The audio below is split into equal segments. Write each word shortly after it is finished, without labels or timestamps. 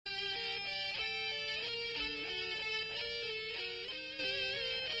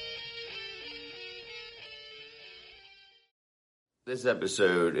This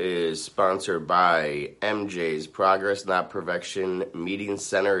episode is sponsored by MJ's Progress Not Perfection Meeting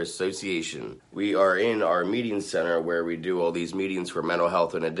Center Association. We are in our meeting center where we do all these meetings for mental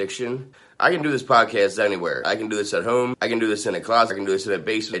health and addiction. I can do this podcast anywhere. I can do this at home. I can do this in a closet. I can do this in a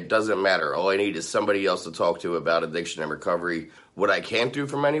basement. It doesn't matter. All I need is somebody else to talk to about addiction and recovery. What I can't do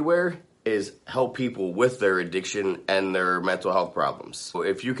from anywhere is help people with their addiction and their mental health problems. So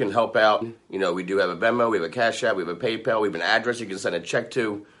if you can help out, we do have a Venmo, we have a Cash App, we have a PayPal, we have an address you can send a check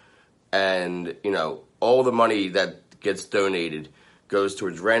to, and, all the money that gets donated goes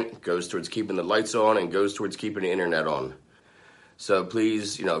towards rent, goes towards keeping the lights on, and goes towards keeping the internet on. So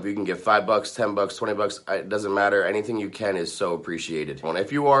please, if you can give $5, $10, $20, it doesn't matter. Anything you can is so appreciated. And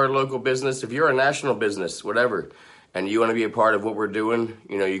if you are a local business, if you're a national business, whatever, and you want to be a part of what we're doing,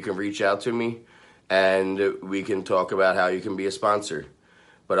 you can reach out to me and we can talk about how you can be a sponsor.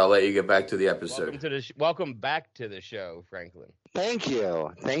 But I'll let you get back to the episode. Welcome back to the show, Franklin. Thank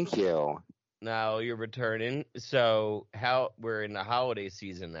you. Now you're returning. So we're in the holiday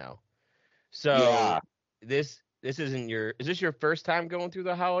season now. So yeah. This isn't is this your first time going through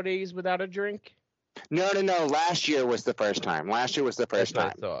the holidays without a drink? No. Last year was the first time. That's what I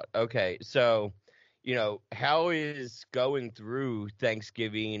thought. Okay. So, how is going through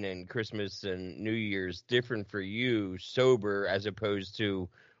Thanksgiving and Christmas and New Year's different for you sober as opposed to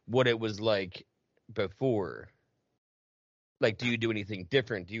what it was like before? Like, do you do anything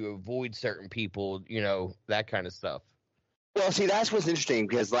different? Do you avoid certain people, that kind of stuff? Well, see, that's what's interesting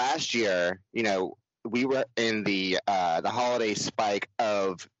because last year, we were in the holiday spike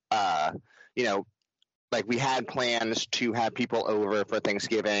of, like we had plans to have people over for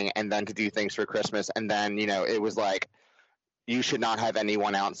Thanksgiving and then to do things for Christmas. And then, it was like, you should not have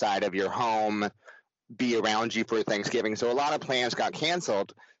anyone outside of your home be around you for Thanksgiving. So a lot of plans got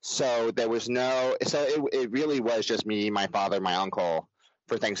canceled. So it really was just me, my father, my uncle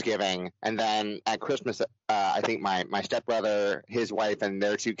for Thanksgiving. And then at Christmas, I think my stepbrother, his wife, and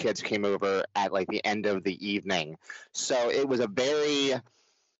their 2 kids came over at like the end of the evening. So it was a very...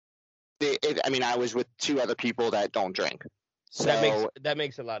 I was with 2 other people that don't drink. So that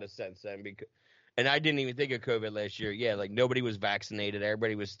makes a lot of sense then, and I didn't even think of COVID last year. Yeah, like nobody was vaccinated.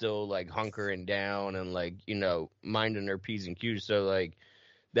 Everybody was still like hunkering down and like, minding their P's and Q's. So like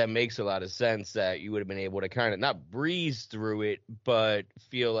that makes a lot of sense that you would have been able to kind of not breeze through it, but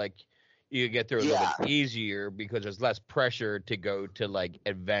feel like you could get through it a little bit easier because there's less pressure to go to like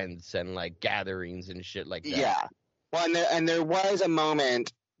events and like gatherings and shit like that. Yeah. Well, and there was a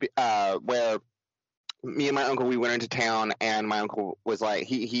moment where me and my uncle, we went into town and my uncle was like,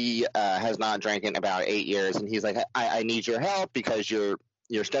 he has not drank in about 8 years. And he's like, I need your help because your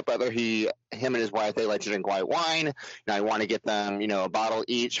stepbrother, him and his wife, they like to drink white wine. And I want to get them, a bottle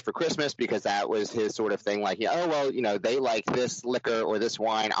each for Christmas because that was his sort of thing. Like, they like this liquor or this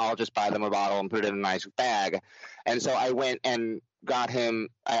wine. I'll just buy them a bottle and put it in a nice bag. And so I went and got him,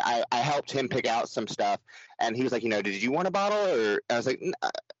 I helped him pick out some stuff. And he was like, did you want a bottle? Or I was like,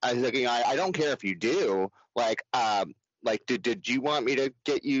 I don't care if you do. Like, did you want me to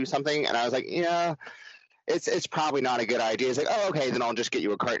get you something? And I was like, yeah, it's probably not a good idea. He's like, oh, okay, then I'll just get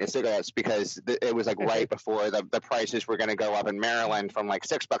you a carton of cigarettes because it was like right before the prices were going to go up in Maryland from like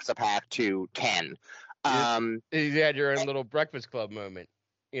 $6 a pack to 10. You had your own little Breakfast Club moment,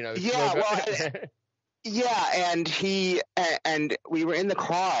 Yeah, well, yeah, and we were in the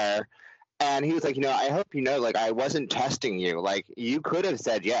car. And he was like, I hope like, I wasn't testing you. Like, you could have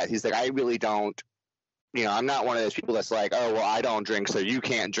said yes. He's like, I really don't, I'm not one of those people that's like, oh, well, I don't drink, so you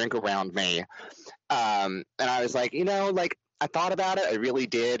can't drink around me. And I was like, like, I thought about it. I really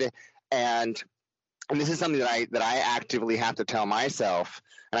did. And this is something that I actively have to tell myself.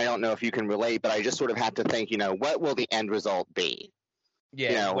 And I don't know if you can relate, but I just sort of have to think, what will the end result be?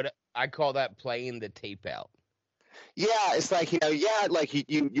 Yeah, what I call that playing the tape out. Yeah, it's like, like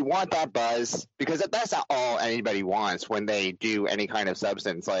you want that buzz because that's not all anybody wants when they do any kind of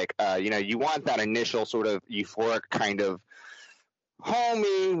substance. Like, you want that initial sort of euphoric kind of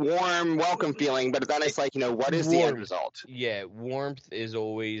homey, warm, welcome feeling. But then it's like, what is the end result? Yeah, warmth is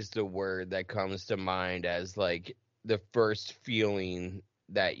always the word that comes to mind as like the first feeling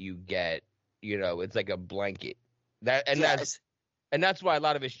that you get. It's like a blanket. And that's why a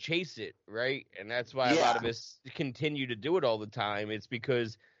lot of us chase it, right? And that's why a lot of us continue to do it all the time. It's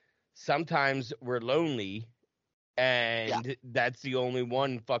because sometimes we're lonely, and that's the only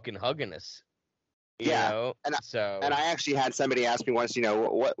one fucking hugging us. You know? And I actually had somebody ask me once,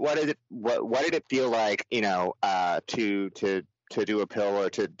 what did it feel like, to do a pill or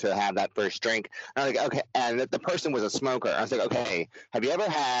to have that first drink? And I was like, okay. And the person was a smoker. I was like, okay, have you ever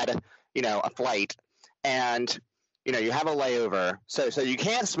had, a flight and you have a layover, so you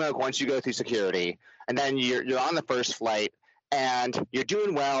can't smoke once you go through security, and then you're on the first flight, and you're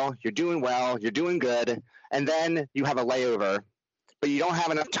doing well, you're doing good, and then you have a layover, but you don't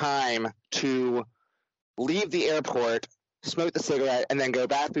have enough time to leave the airport, smoke the cigarette, and then go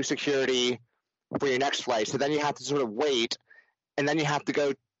back through security for your next flight. So then you have to sort of wait, and then you have to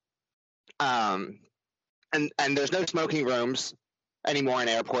go, and there's no smoking rooms anymore in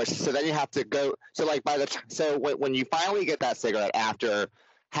airports. So then you have to go. So like when you finally get that cigarette after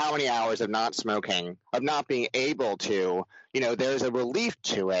how many hours of not smoking, of not being able to, there's a relief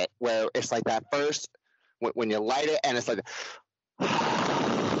to it where it's like that first when you light it and it's like,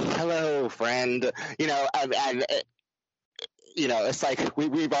 hello, friend. It's like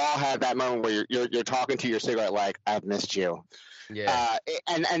we've all had that moment where you're talking to your cigarette like, I've missed you. Yeah.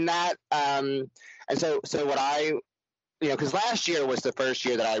 And so what I, because last year was the first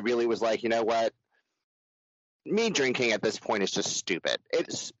year that I really was like, you know what, me drinking at this point is just stupid.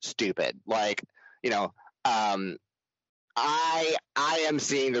 It's stupid. Like, I am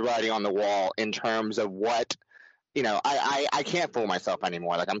seeing the writing on the wall in terms of what, I can't fool myself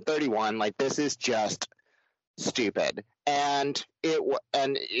anymore. Like, I'm 31. Like, this is just stupid. And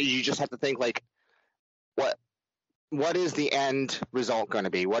you just have to think, like, what is the end result going to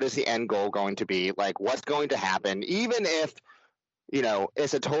be? What is the end goal going to be? Like, what's going to happen? Even if,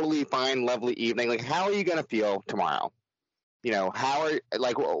 it's a totally fine, lovely evening, like, how are you going to feel tomorrow? Does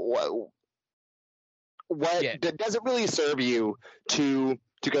it really serve you to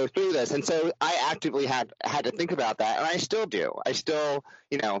go through this? And so I actively had to think about that, and I still do. I still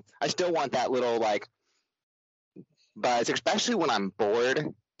want that little, like, buzz, especially when I'm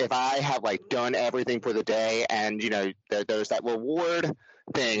bored. If I have, like, done everything for the day and, there's that reward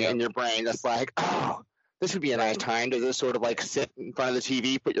thing in your brain that's like, oh, this would be a nice time to just sort of, like, sit in front of the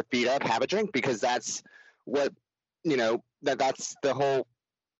TV, put your feet up, have a drink, because that's what, that's the whole,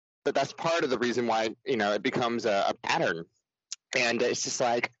 that's part of the reason why, it becomes a pattern. And it's just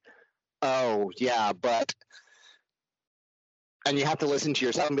like, oh, yeah, but, and you have to listen to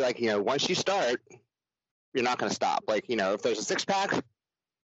yourself and be like, once you start, you're not going to stop. Like, if there's a 6-pack,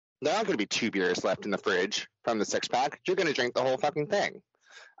 there aren't going to be 2 beers left in the fridge from the 6-pack. You're going to drink the whole fucking thing.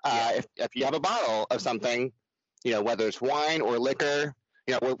 If you have a bottle of something, whether it's wine or liquor,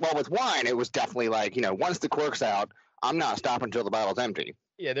 well, with wine, it was definitely like, once the cork's out, I'm not stopping until the bottle's empty.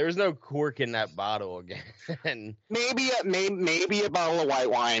 Yeah, there was no cork in that bottle again. maybe a bottle of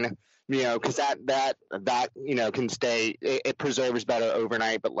white wine, because that can stay. It preserves better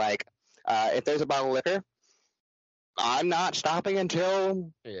overnight. But like, if there's a bottle of liquor, I'm not stopping until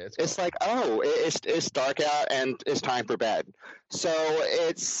it's like, oh, it's dark out and it's time for bed. So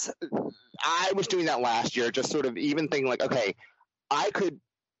I was doing that last year, just sort of even thinking like, okay, I could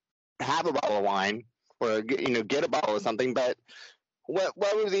have a bottle of wine or, get a bottle of something, but what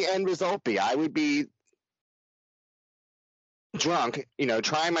would the end result be? I would be drunk,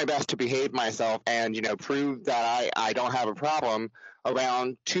 trying my best to behave myself and, prove that I don't have a problem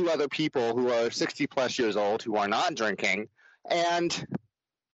around 2 other people who are 60 plus years old who are not drinking. And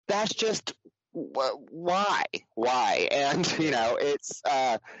that's just why? And, it's,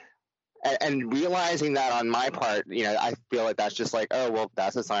 and realizing that on my part, I feel like that's just like, oh, well,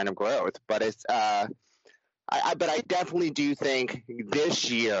 that's a sign of growth. But it's, but I definitely do think this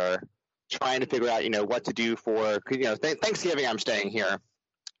year, trying to figure out, what to do for, Thanksgiving, I'm staying here.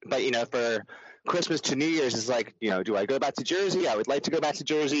 But, for Christmas to New Year's is like, do I go back to Jersey? I would like to go back to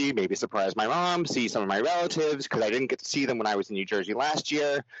Jersey, maybe surprise my mom, see some of my relatives, because I didn't get to see them when I was in New Jersey last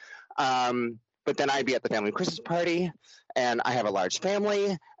year. But then I'd be at the family Christmas party, and I have a large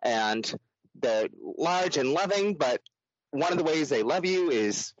family, and they're large and loving, but one of the ways they love you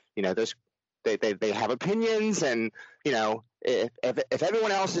is, they have opinions, and, if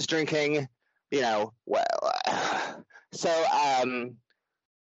everyone else is drinking,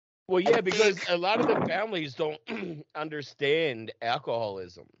 well, yeah, because a lot of the families don't understand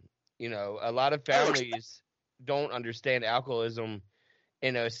alcoholism. A lot of families don't understand alcoholism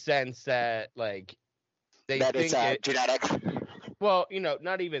in a sense that, like, they think it's genetic. Well,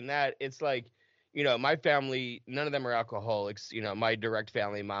 not even that. It's like, my family, none of them are alcoholics. My direct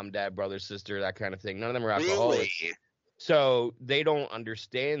family, mom, dad, brother, sister, that kind of thing. None of them are alcoholics. Really? So they don't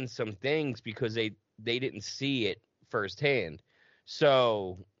understand some things because they didn't see it firsthand.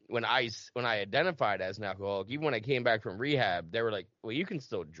 So when I identified as an alcoholic, even when I came back from rehab, they were like, well, you can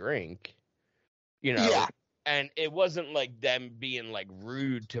still drink, Yeah. And it wasn't like them being like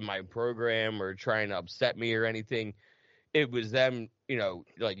rude to my program or trying to upset me or anything. It was them,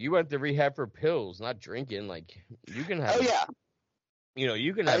 like, you went to rehab for pills, not drinking. Like, you can have, oh yeah,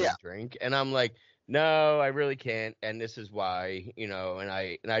 you can have a drink. And I'm like, no, I really can't, and this is why, and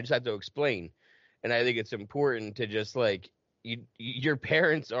I just have to explain, and I think it's important to just like your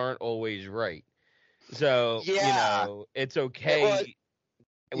parents aren't always right, so Yeah. it's Well, okay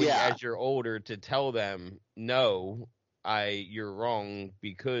yeah. as you're older to tell them no, you're wrong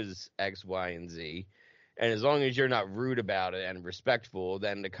because X, Y, and Z. And as long as you're not rude about it and respectful,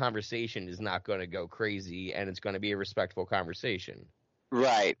 then the conversation is not going to go crazy and it's going to be a respectful conversation.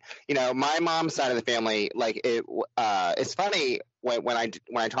 Right. My mom's side of the family, like it's funny when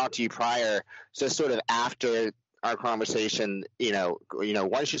I talked to you prior, just sort of after our conversation,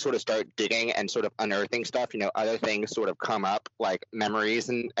 once you sort of start digging and sort of unearthing stuff, other things sort of come up, like memories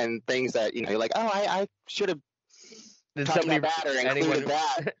and things that, you're like, oh, I should have talked about that or included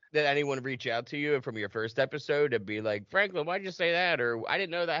that. Did anyone reach out to you from your first episode and be like, Franklin, why'd you say that? Or I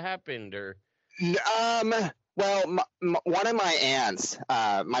didn't know that happened? Or Well, one of my aunts,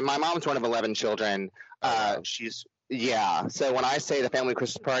 my mom's one of 11 children. wow. So when I say the family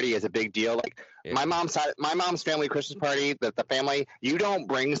Christmas party is a big deal, like Yeah. my mom's family Christmas party, the family, you don't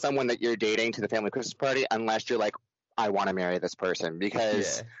bring someone that you're dating to the family Christmas party unless you're like, I want to marry this person,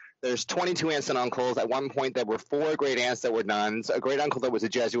 because there's 22 aunts and uncles. At one point, there were 4 great aunts that were nuns, a great uncle that was a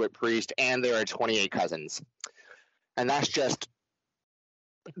Jesuit priest, and there are 28 cousins. And that's just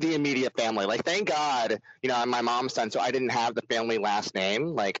the immediate family. Like, thank God, I'm my mom's son, so I didn't have the family last name.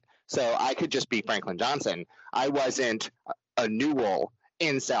 Like, so I could just be Franklin Johnson. I wasn't a Newell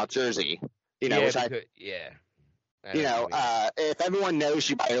in South Jersey, if everyone knows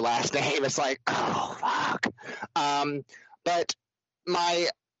you by your last name, it's like, oh, fuck. But my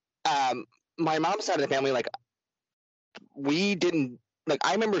mom's side of the family, like, we didn't, like,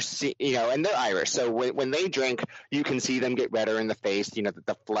 I remember seeing, and they're Irish, so when they drink, you can see them get redder in the face,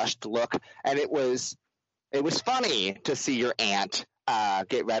 the flushed look, and it was funny to see your aunt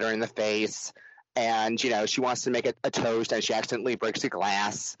get redder in the face, and she wants to make a toast, and she accidentally breaks a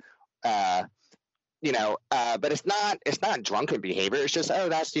glass, but it's not drunken behavior. It's just, oh,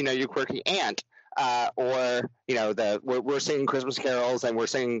 that's your quirky aunt. Or we're singing Christmas carols, and we're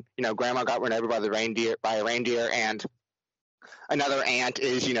singing Grandma got run over by a reindeer, and another aunt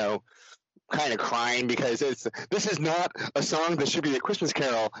is kind of crying because this is not a song that should be a Christmas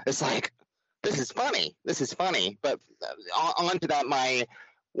carol. It's like, this is funny. But on to that,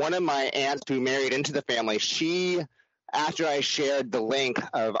 one of my aunts who married into the family, she, after I shared the link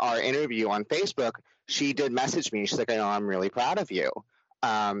of our interview on Facebook, she did message me. She's like, I'm really proud of you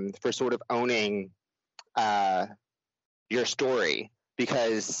for sort of owning your story,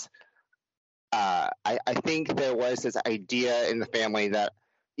 because I think there was this idea in the family that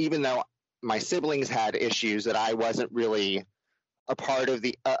even though my siblings had issues, that I wasn't really a part of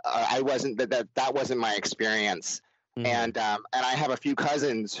the I wasn't that wasn't my experience. Mm-hmm. And I have a few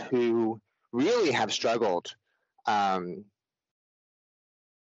cousins who really have struggled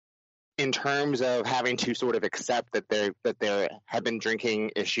in terms of having to sort of accept that there have been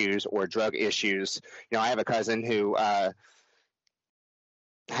drinking issues or drug issues. I have a cousin who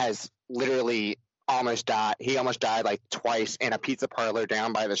has literally almost died. He almost died like twice in a pizza parlor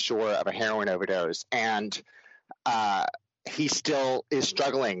down by the shore of a heroin overdose. And he still is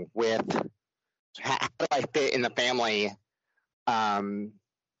struggling with how do I fit in the family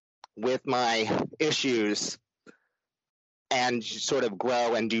with my issues and sort of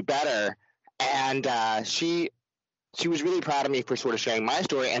grow and do better. And she was really proud of me for sort of sharing my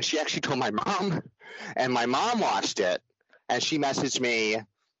story. And she actually told my mom, and my mom watched it, and she messaged me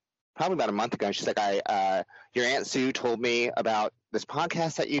probably about a month ago. She's like, your Aunt Sue told me about this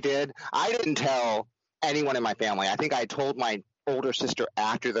podcast that you did. I didn't tell anyone in my family. I think I told my older sister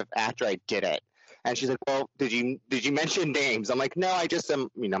after I did it. And she's like, well, did you mention names? I'm like, no, I just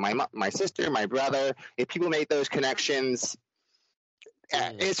my sister, my brother. If people make those connections,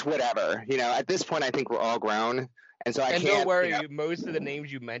 it's whatever. At this point, I think we're all grown. And so I can't. Don't worry, most of the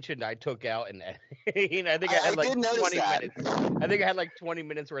names you mentioned, I took out, and I think I had like 20 minutes. I think I had like 20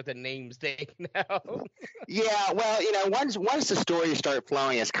 minutes worth of names taken out. Yeah, well, once the stories start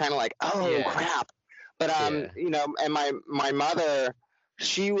flowing, it's kind of like, oh crap. But and my mother,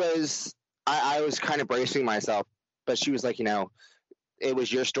 she was, I was kind of bracing myself, but she was like, it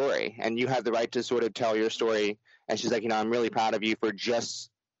was your story, and you have the right to sort of tell your story. And she's like, I'm really proud of you for just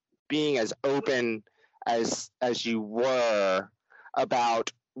being as open as you were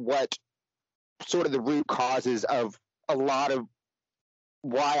about what sort of the root causes of a lot of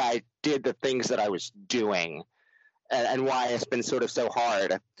why I did the things that I was doing, and why it's been sort of so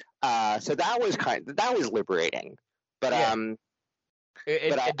hard. So that was liberating. But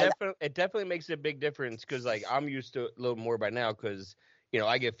it definitely makes a big difference, because like I'm used to a little more by now, because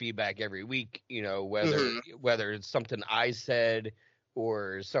I get feedback every week, whether it's something I said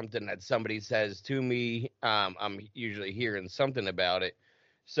or something that somebody says to me. I'm usually hearing something about it.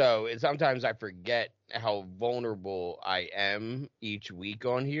 So sometimes I forget how vulnerable I am each week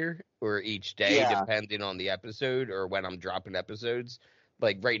on here or each day, depending on the episode or when I'm dropping episodes.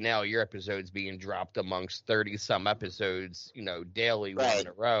 Like right now, your episode's being dropped amongst 30 some episodes, daily, one in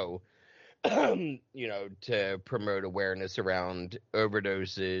a row. To promote awareness around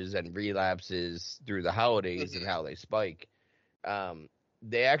overdoses and relapses through the holidays and how they spike. The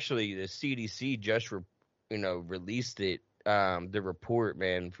CDC just, released it, the report,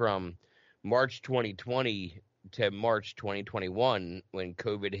 man, from March 2020 to March 2021 when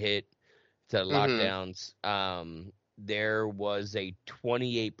COVID hit to lockdowns. There was a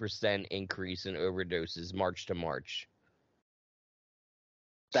 28% increase in overdoses March to March.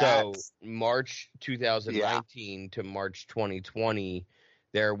 So March 2019 to March 2020,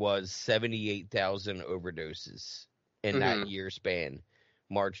 there was 78,000 overdoses in that year span.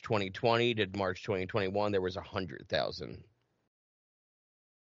 March 2020 to March 2021, there was 100,000.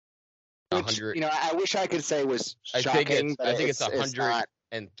 Which, I wish I could say was shocking. I think it's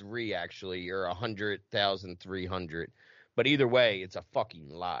 103 actually, or 100,300. But either way, it's a fucking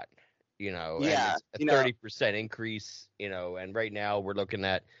lot. And it's a 30% increase, and right now we're looking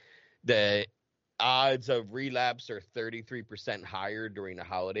at the odds of relapse are 33% higher during the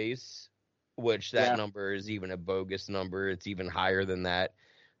holidays, which that number is even a bogus number. It's even higher than that.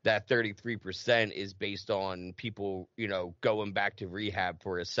 That 33% is based on people, going back to rehab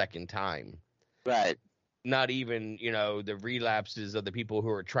for a second time. Right. Not even, the relapses of the people who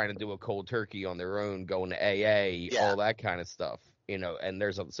are trying to do a cold turkey on their own, going to AA, all that kind of stuff. And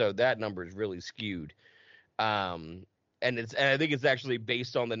so that number is really skewed. And I think it's actually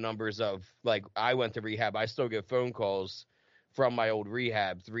based on the numbers of, like, I went to rehab. I still get phone calls from my old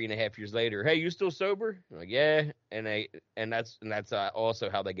rehab 3.5 years later. Hey, you still sober? I'm like, yeah. And that's also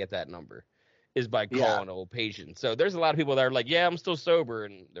how they get that number, is by calling old patients. So there's a lot of people that are like, yeah, I'm still sober,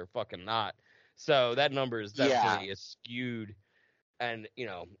 and they're fucking not. So that number is definitely skewed. And,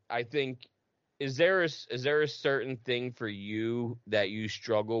 I think, Is there a certain thing for you that you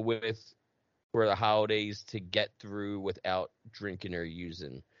struggle with for the holidays to get through without drinking or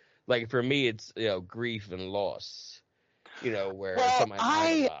using? Like for me, it's grief and loss. Where it's on my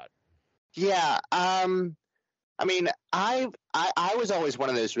mind a lot. Yeah. I mean, I was always one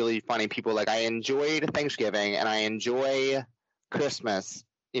of those really funny people. Like I enjoyed Thanksgiving and I enjoy Christmas,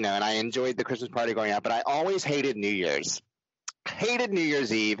 and I enjoyed the Christmas party going out, but I always hated New Year's. Hated New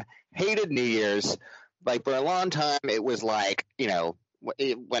Year's Eve. Hated New Year's. Like for a long time, it was like,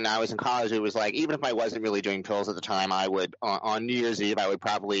 when I was in college, it was like, even if I wasn't really doing pills at the time, I would, on New Year's Eve, I would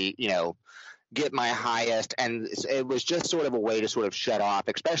probably, get my highest. And it was just sort of a way to sort of shut off,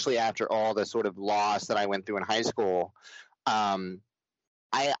 especially after all the sort of loss that I went through in high school.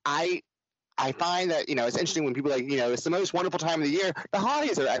 I find that, it's interesting when people are like, it's the most wonderful time of the year. The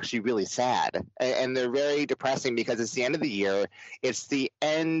holidays are actually really sad and they're very depressing because it's the end of the year. It's the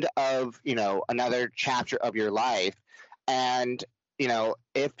end of, another chapter of your life. And,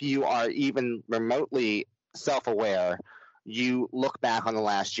 if you are even remotely self-aware, you look back on the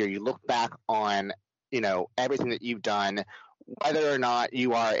last year, you look back on, everything that you've done, whether or not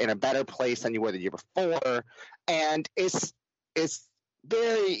you are in a better place than you were the year before. And it's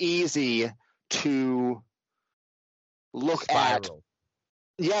very easy to look Spiral.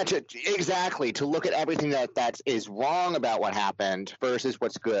 to look at everything that is wrong about what happened versus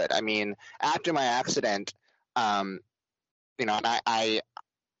what's good. I mean, after my accident, and I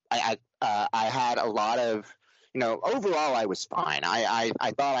had a lot of, overall I was fine. I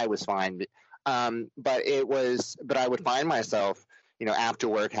thought I was fine, but I would find myself, after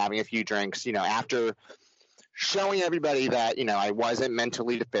work having a few drinks, after showing everybody that, I wasn't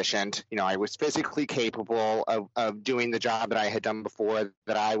mentally deficient, I was physically capable of doing the job that I had done before,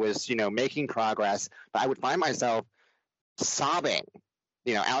 that I was, making progress, but I would find myself sobbing,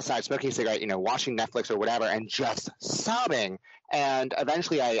 outside smoking a cigarette, watching Netflix or whatever, and just sobbing. And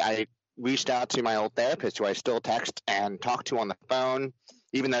eventually I reached out to my old therapist, who I still text and talk to on the phone,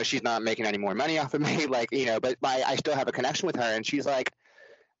 even though she's not making any more money off of me, but I still have a connection with her. And she's like,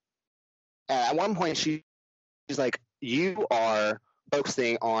 at one point she's like, you are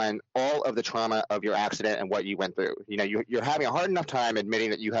focusing on all of the trauma of your accident and what you went through. You're having a hard enough time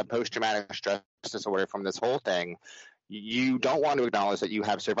admitting that you have post-traumatic stress disorder from this whole thing. You don't want to acknowledge that you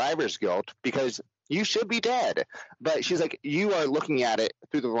have survivor's guilt because you should be dead. But she's like, you are looking at it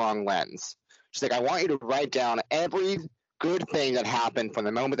through the wrong lens. She's like, I want you to write down every good thing that happened from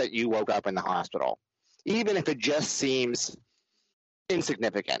the moment that you woke up in the hospital. Even if it just seems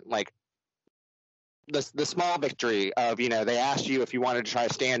insignificant. Like the small victory of, they asked you if you wanted to try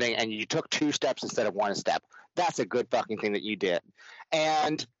standing and you took 2 steps instead of 1 step. That's a good fucking thing that you did.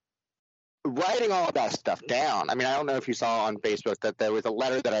 And writing all of that stuff down. I mean, I don't know if you saw on Facebook that there was a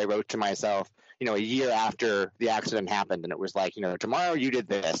letter that I wrote to myself, a year after the accident happened. And it was like, tomorrow you did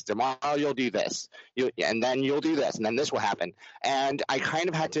this, tomorrow you'll do this, and then you'll do this, and then this will happen. And I kind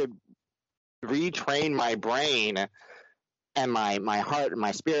of had to retrain my brain and my heart and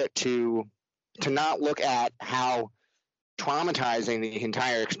my spirit to not look at how traumatizing the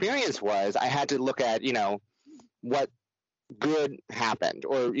entire experience was. I had to look at, what good happened,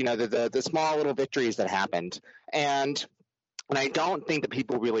 or the small little victories that happened. And I don't think that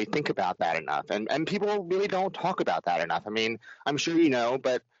people really think about that enough, and people really don't talk about that enough. I mean, I'm sure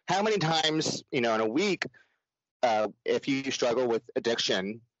but how many times in a week, if you struggle with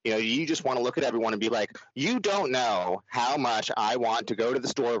addiction, you just want to look at everyone and be like, you don't know how much I want to go to the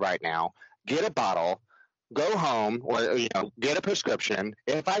store right now, get a bottle, go home, or get a prescription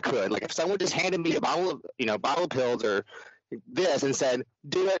if I could. Like if someone just handed me a bottle of pills or this and said,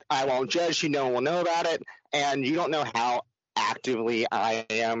 do it, I won't judge you, no one will know about it. And you don't know how actively I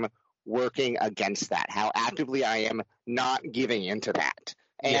am working against that, how actively I am not giving into that.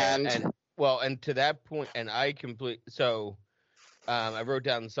 And to that point, and I I wrote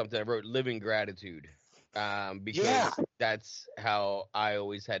down something. I wrote living gratitude, because that's how I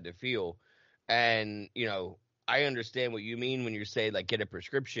always had to feel. And I understand what you mean when you say like get a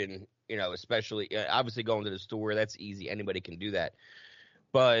prescription, especially obviously going to the store, that's easy. Anybody can do that.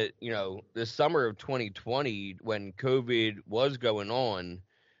 But, the summer of 2020, when COVID was going on,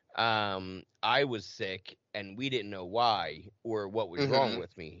 I was sick and we didn't know why or what was wrong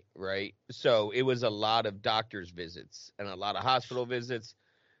with me. Right. So it was a lot of doctor's visits and a lot of hospital visits,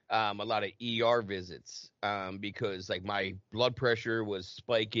 a lot of ER visits, because like my blood pressure was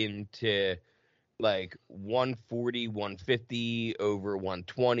spiking to like 140, 150 over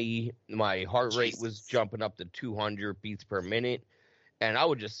 120. My heart rate was jumping up to 200 beats per minute. And I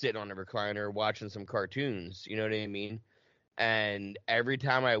would just sit on a recliner watching some cartoons, you know what I mean? And every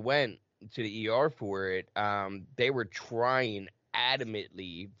time I went to the ER for it, they were trying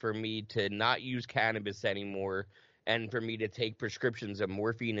adamantly for me to not use cannabis anymore and for me to take prescriptions of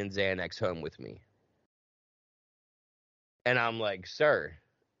morphine and Xanax home with me. And I'm like, sir,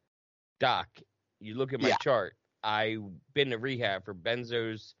 doc, you look at my chart. I've been to rehab for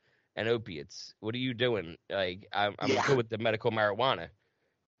benzos and opiates. What are you doing? Like, I'm good with the medical marijuana.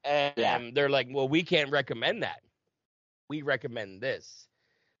 And they're like, well, we can't recommend that. We recommend this.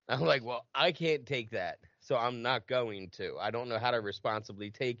 I'm like, well, I can't take that, so I'm not going to. I don't know how to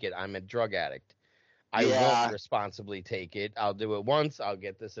responsibly take it. I'm a drug addict. I won't responsibly take it. I'll do it once. I'll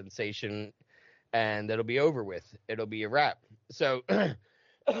get the sensation, and it'll be over with. It'll be a wrap. So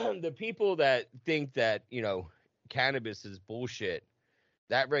the people that think that, cannabis is bullshit,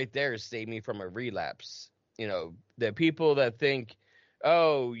 that right there saved me from a relapse. The people that think,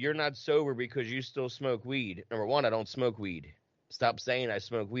 oh, you're not sober because you still smoke weed. Number one, I don't smoke weed. Stop saying I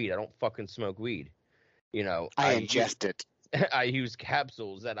smoke weed. I don't fucking smoke weed. I ingest it. I use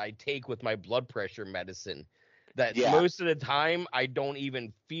capsules that I take with my blood pressure medicine. That most of the time I don't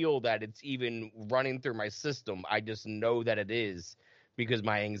even feel that it's even running through my system. I just know that it is because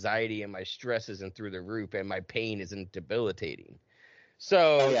my anxiety and my stress isn't through the roof and my pain isn't debilitating.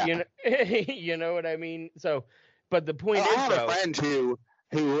 So, you know what I mean? So, but the point is, I have a friend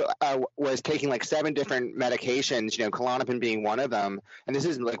who was taking like 7 different medications, Klonopin being one of them. And this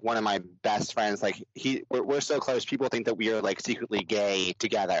is like one of my best friends. Like we're so close. People think that we are like secretly gay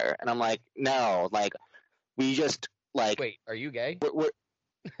together. And I'm like, no, like we just like. Wait, are you gay? We're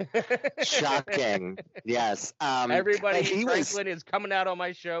shocking. Yes. Everybody, Franklin is coming out on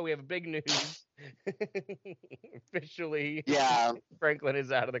my show. We have big news. Officially. Yeah. Franklin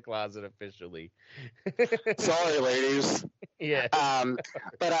is out of the closet officially. Sorry, ladies. Yeah.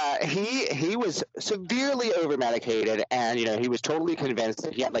 But he was severely over medicated, and he was totally convinced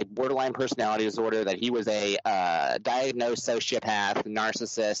that he had like borderline personality disorder, that he was a diagnosed sociopath,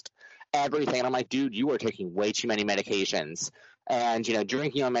 narcissist, everything. And I'm like, dude, you are taking way too many medications. And,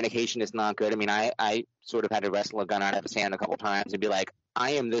 drinking on medication is not good. I mean, I sort of had to wrestle a gun out of his hand a couple times and be like,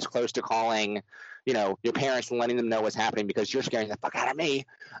 I am this close to calling, your parents and letting them know what's happening because you're scaring the fuck out of me.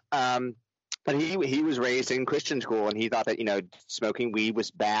 But he was raised in Christian school, and he thought that, smoking weed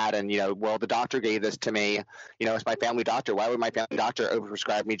was bad. And, well, the doctor gave this to me. It's my family doctor. Why would my family doctor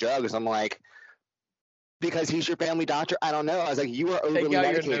overprescribe me drugs? I'm like, because he's your family doctor? I don't know. I was like, you are overly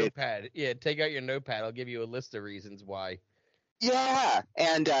medicated. Your notepad. Yeah, take out your notepad. I'll give you a list of reasons why. Yeah,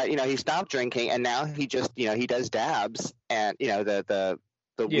 and he stopped drinking, and now he just he does dabs, and the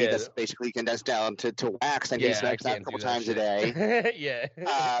weed Yeah, that's basically condensed down to wax, and he yeah, I smokes that a can't couple do that times a shit. day. Yeah.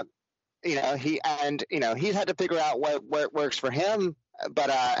 He's had to figure out what works for him.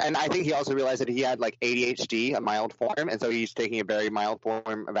 But and I think he also realized that he had like ADHD, a mild form, and so he's taking a very mild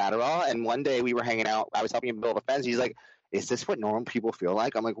form of Adderall. And one day we were hanging out, I was helping him build a fence. He's like, "Is this what normal people feel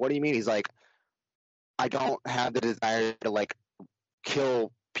like?" I'm like, "What do you mean?" He's like, "I don't have the desire to like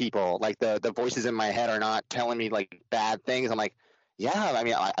kill people. Like the voices in my head are not telling me like bad things." I'm like, "Yeah, I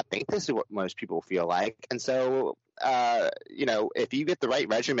mean, I think this is what most people feel like." And so, if you get the right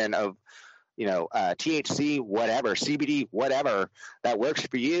regimen of THC, whatever, CBD, whatever that works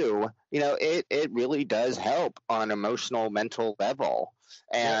for you, it really does help on an emotional, mental level.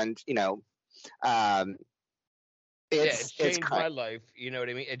 And, it's changed my life. You know what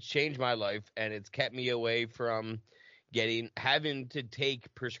I mean? It's changed my life, and it's kept me away from having to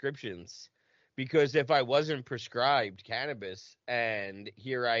take prescriptions. Because if I wasn't prescribed cannabis, and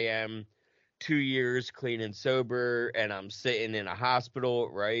here I am 2 years clean and sober, and I'm sitting in a hospital,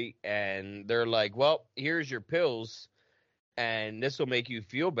 right? And they're like, well, here's your pills, and this will make you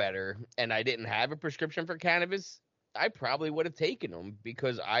feel better. And I didn't have a prescription for cannabis, I probably would have taken them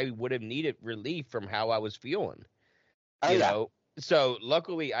because I would have needed relief from how I was feeling. Oh, yeah. So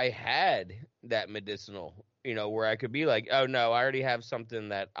luckily I had that medicinal, where I could be like, oh no, I already have something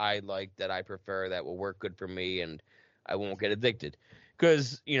that I like, that I prefer, that will work good for me, and I won't get addicted.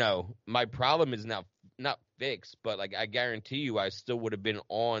 Because, my problem is now not fixed, but like I guarantee you I still would have been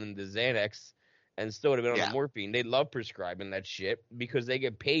on the Xanax and still would have been on the morphine. They love prescribing that shit because they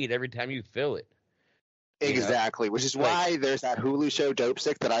get paid every time you fill it. Exactly, which is why there's that Hulu show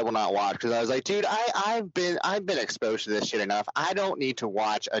Dopesick that I will not watch, because I was like, dude, I've been exposed to this shit enough. I don't need to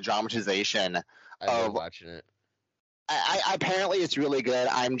watch a dramatization of watching it. I apparently it's really good.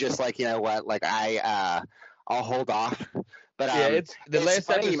 I'm just like, you know what, like I'll hold off. But it's the last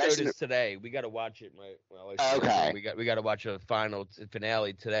episode is today. We got to watch it. Okay. We got to watch a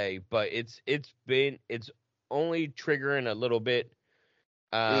finale today. But it's only triggering a little bit.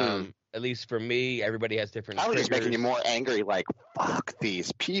 At least for me, everybody has different. I was triggers. Just making you more angry. Like, fuck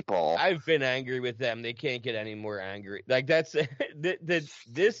these people. I've been angry with them. They can't get any more angry. Like that's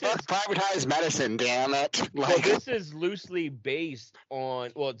this fuck is privatized medicine. Damn it! Well, this is loosely based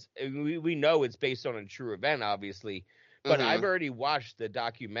on. Well, we know it's based on a true event, obviously. But I've already watched the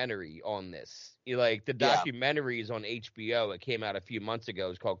documentary on this. The documentary is on HBO. It came out a few months ago.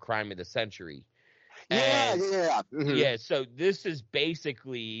 It's called Crime of the Century. Yeah. So this is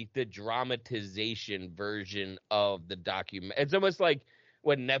basically the dramatization version of the document. It's almost like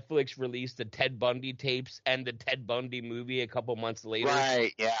when Netflix released the Ted Bundy tapes and the Ted Bundy movie a couple months later.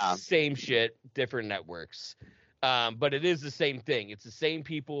 Right. Yeah. Same shit, different networks. But it is the same thing. It's the same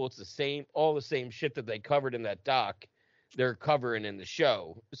people. It's all the same shit that they covered in that doc. They're covering in the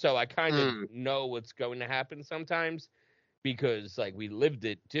show. So I kind of know what's going to happen sometimes because like we lived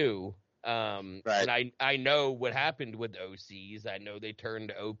it too. Right. And I know what happened with OCs. I know they turned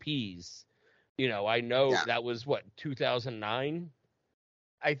to OPs. I know that was 2009.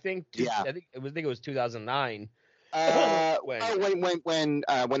 I think. I think it was 2009. When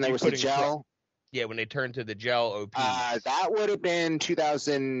there was the gel. Yeah, when they turned to the gel OPs. That would have been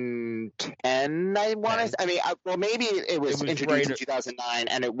 2010. I want to. I mean, maybe it was introduced in 2009,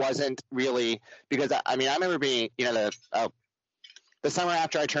 and it wasn't really because I remember being the summer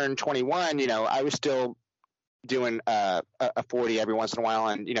after I turned 21. I was still doing a 40 every once in a while,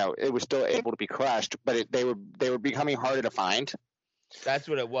 and it was still able to be crushed, but they were becoming harder to find. That's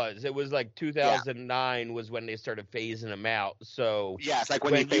what it was. It was like 2009 was when they started phasing them out. So it's like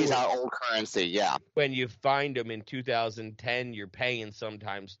when you phase out old currency. Yeah. When you find them in 2010, you're paying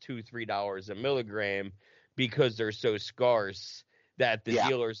sometimes $2-3 a milligram because they're so scarce that the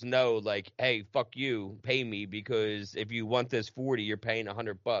dealers know, like, hey, fuck you, pay me, because if you want this 40, you're paying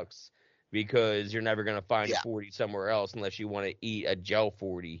 $100 because you're never gonna find a 40 somewhere else unless you want to eat a gel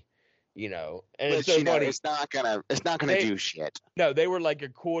 40. And which, it's so funny. It's not gonna do shit. No, they were like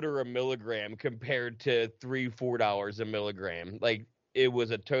 $0.25 a milligram compared to $3-4 a milligram. Like it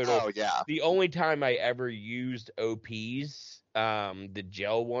was a total. Oh yeah. The only time I ever used OPs, the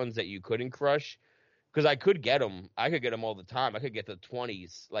gel ones that you couldn't crush, because I could get them. I could get them all the time. I could get the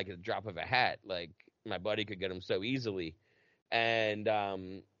 20s like a drop of a hat. Like my buddy could get them so easily. And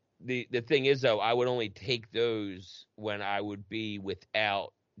the thing is though, I would only take those when I would be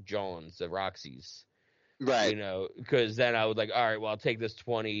without John's, the Roxy's, right? Because then I would like, all right, well, I'll take this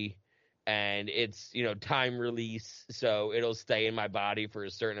 20, and it's time release, so it'll stay in my body for a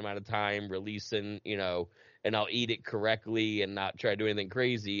certain amount of time, releasing, and I'll eat it correctly and not try to do anything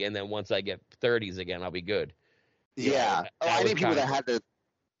crazy. And then once I get 30s again, I'll be good. Yeah. I need people that had the.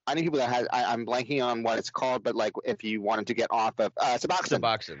 I need people that had. I'm blanking on what it's called, but like if you wanted to get off of Suboxone.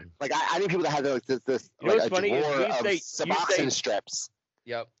 Suboxone. Like I need people that had this you know like what's a funny drawer is of Suboxone strips.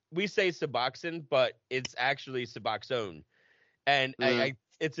 Yep. We say Suboxone, but it's actually Suboxone. And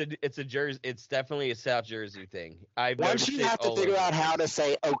it's a Jersey. It's definitely a South Jersey thing. Once you have to figure out how to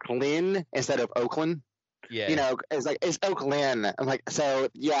say Oakland instead of Oakland. Yeah. You know, it's Oakland. I'm like, so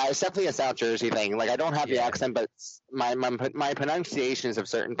yeah, it's definitely a South Jersey thing. Like I don't have the accent, but my pronunciations of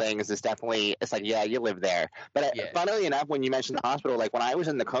certain things is definitely, it's like, yeah, you live there. But funnily enough, when you mentioned the hospital, like when I was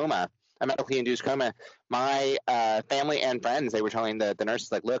in the coma, a medically induced coma, my family and friends, they were telling the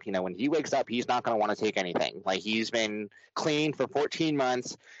nurses, like, look, you know, when he wakes up, he's not going to want to take anything. Like he's been clean for 14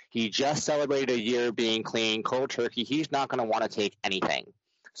 months. He just celebrated a year being clean, cold turkey. He's not going to want to take anything.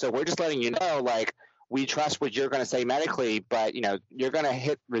 So we're just letting you know, like, we trust what you're going to say medically, but, you know, you're going to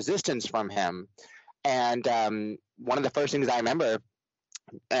hit resistance from him. And one of the first things I remember,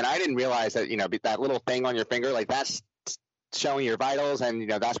 and I didn't realize that, you know, that little thing on your finger, like that's showing your vitals. And, you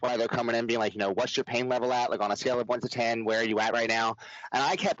know, that's why they're coming in being like, you know, what's your pain level at? Like on a scale of 1 to 10, where are you at right now? And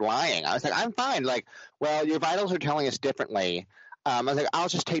I kept lying. I was like, I'm fine. Like, well, your vitals are telling us differently. I was like, I'll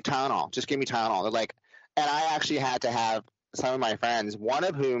just take Tylenol. Just give me Tylenol. They're like, and I actually had to have some of my friends, one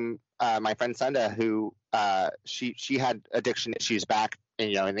of whom, my friend Sunda, who she had addiction issues back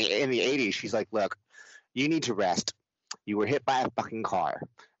in the 80s. She's like, look, you need to rest. You were hit by a fucking car.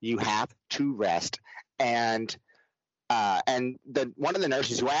 You have to rest. And one of the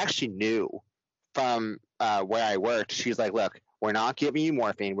nurses who I actually knew from where I worked, she's like, look, we're not giving you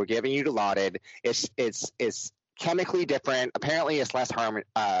morphine. We're giving you Dilaudid. It's chemically different. Apparently, it's less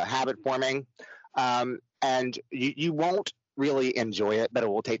habit forming. And you won't really enjoy it, but it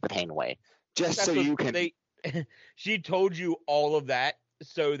will take the pain away. You can. She told you all of that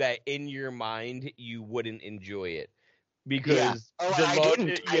so that in your mind you wouldn't enjoy it because I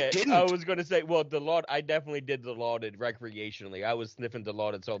didn't. I was going to say, well, I definitely did Dilaudid recreationally. I was sniffing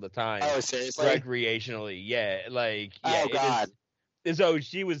Dilaudid all the time. Oh, seriously? Recreationally, yeah, like yeah. Oh God. So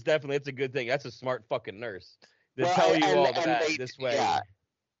she was definitely. It's a good thing. That's a smart fucking nurse to tell you all that this way. Yeah.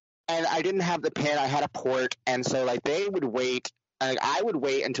 And I didn't have the pin. I had a port, and so like they would wait. Like I would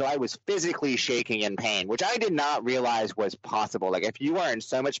wait until I was physically shaking in pain, which I did not realize was possible. Like if you are in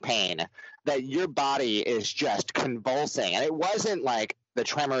so much pain that your body is just convulsing, and it wasn't like the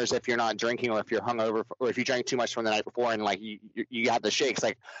tremors if you're not drinking or if you're hungover or if you drank too much from the night before and like you got the shakes,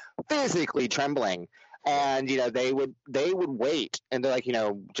 like physically trembling. And you know they would wait, and they're like, you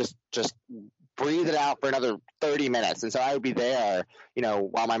know, just breathe it out for another 30 minutes. And so I would be there, you know,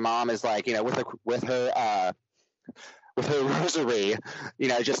 while my mom is like, you know, with her rosary, you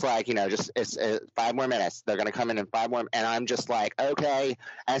know, just like, you know, just it's 5 more minutes. They're going to come in 5 more. And I'm just like, okay.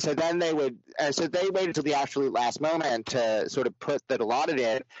 And so then they waited till the absolute last moment to sort of put the Dilaudid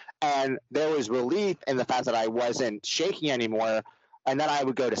in. And there was relief in the fact that I wasn't shaking anymore. And then I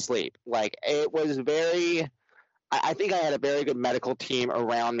would go to sleep. Like it was I think I had a very good medical team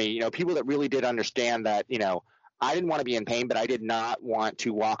around me, you know, people that really did understand that, you know, I didn't want to be in pain, but I did not want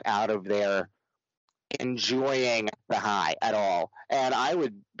to walk out of there enjoying the high at all. And I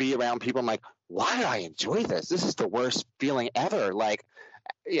would be around people. I'm like, why did I enjoy this? This is the worst feeling ever. Like,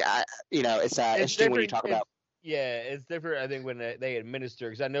 yeah, you know, it's interesting when you talk about. Yeah, it's different. I think when they administer,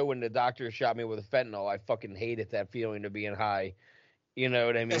 because I know when the doctor shot me with fentanyl, I fucking hated that feeling of being high. You know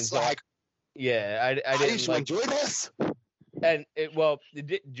what I mean? It's so like, yeah, I didn't like, enjoy this. And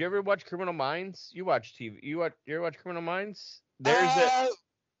did you ever watch Criminal Minds? You watch TV? You ever watch Criminal Minds? Criminal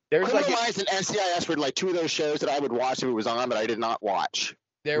Minds and NCIS were like 2 of those shows that I would watch if it was on, but I did not watch.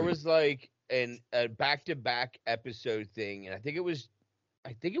 There was like a back-to-back episode thing, and I think it was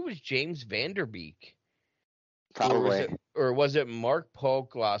James Vanderbeek. Probably. Or was it Mark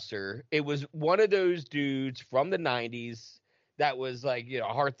Polglasser? It was one of those dudes from the 90s that was like, you know,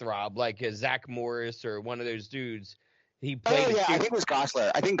 a heartthrob, like a Zach Morris or one of those dudes. He played. I think it was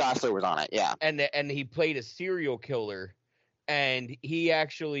Gosler. I think Gosler was on it. Yeah. And he played a serial killer, and he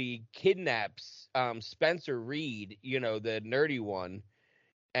actually kidnaps Spencer Reed, you know, the nerdy one,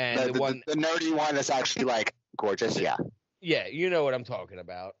 and the nerdy one that's actually like gorgeous. Yeah. Yeah, you know what I'm talking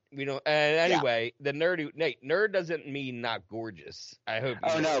about. You know, and anyway, the nerd doesn't mean not gorgeous. I hope.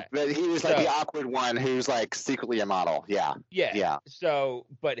 Oh no, that. But he was like the awkward one who's like secretly a model. Yeah. Yeah. So,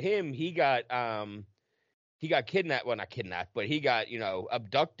 but he got kidnapped. Well, not kidnapped, but he got, you know,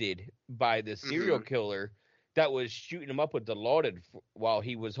 abducted by the serial killer that was shooting him up with Dilaudid while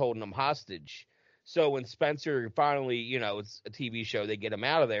he was holding him hostage. So when Spencer finally, it's a TV show, they get him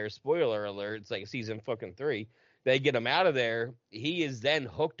out of there. Spoiler alert, it's like season fucking 3. They get him out of there. He is then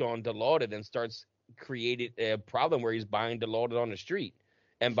hooked on Dilaudid and starts creating a problem where he's buying Dilaudid on the street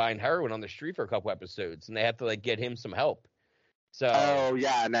and buying heroin on the street for a couple episodes, and they have to like get him some help. So, oh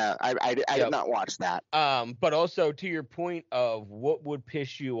yeah, no, I did not watch that. But also to your point of what would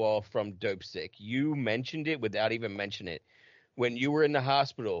piss you off from Dope Sick, you mentioned it without even mentioning it. When you were in the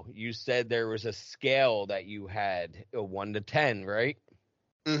hospital, you said there was a scale that you had, a 1 to 10, right?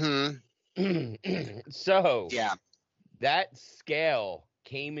 Mm-hmm. So yeah, that scale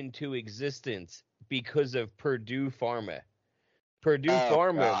came into existence because of Purdue Pharma. Purdue,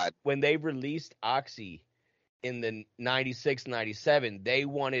 God. when they released Oxy in the 96, 97, they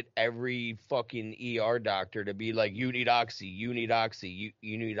wanted every fucking ER doctor to be like, you need Oxy, you need Oxy,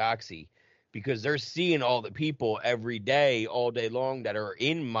 you need Oxy. Because they're seeing all the people every day, all day long, that are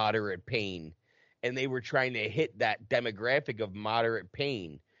in moderate pain. And they were trying to hit that demographic of moderate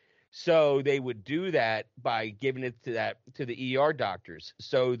pain. So they would do that by giving it to the ER doctors.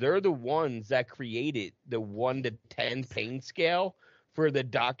 So they're the ones that created the 1 to 10 pain scale for the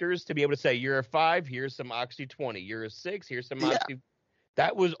doctors to be able to say, you're a 5, here's some Oxy 20. You're a 6, here's some Oxy.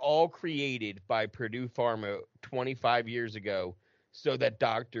 That was all created by Purdue Pharma 25 years ago so that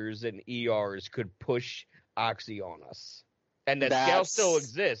doctors and ERs could push Oxy on us. And that scale still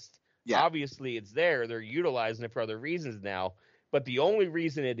exists. Yeah. Obviously, it's there. They're utilizing it for other reasons now. But the only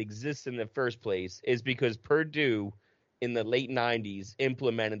reason it exists in the first place is because Purdue, in the late 90s,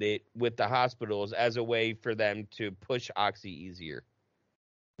 implemented it with the hospitals as a way for them to push Oxy easier.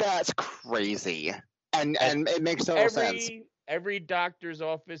 That's crazy. And it makes total sense. Every doctor's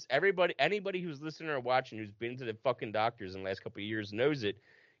office, anybody who's listening or watching who's been to the fucking doctors in the last couple of years knows it.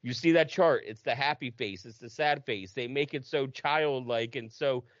 You see that chart. It's the happy face. It's the sad face. They make it so childlike and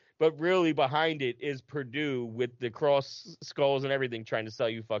so, but really behind it is Purdue with the cross skulls and everything trying to sell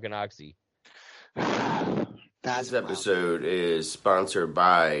you fucking Oxy. This episode is sponsored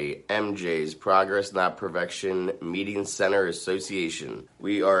by MJ's Progress Not Perfection Meeting Center Association.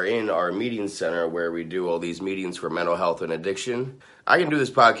 We are in our meeting center where we do all these meetings for mental health and addiction. I can do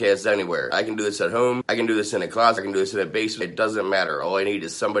this podcast anywhere. I can do this at home. I can do this in a closet. I can do this in a basement. It doesn't matter. All I need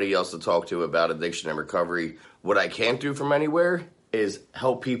is somebody else to talk to about addiction and recovery. What I can't do from anywhere is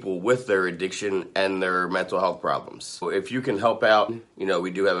help people with their addiction and their mental health problems. So if you can help out,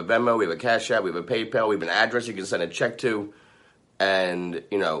 we do have a Venmo, we have a Cash App, we have a PayPal, we have an address you can send a check to, and,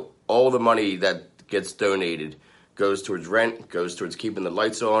 all the money that gets donated goes towards rent, goes towards keeping the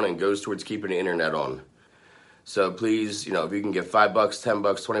lights on, and goes towards keeping the internet on. So please, if you can give $5, $10,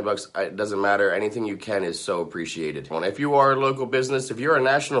 $20, it doesn't matter. Anything you can is so appreciated. And if you are a local business, if you're a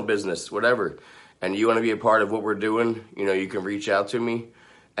national business, whatever, and you want to be a part of what we're doing, you can reach out to me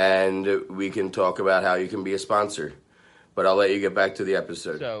and we can talk about how you can be a sponsor. But I'll let you get back to the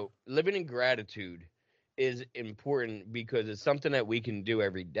episode. So living in gratitude is important because it's something that we can do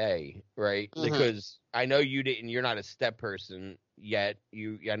every day, right? Mm-hmm. Because I know you're not a step person yet.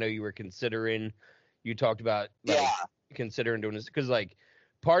 I know you were considering, you talked about considering doing this because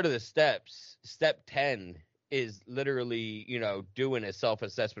part of the steps, step 10 is literally, doing a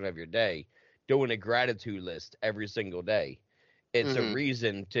self-assessment of your day. Doing a gratitude list every single day. It's a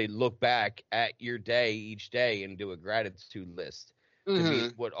reason to look back at your day each day and do a gratitude list to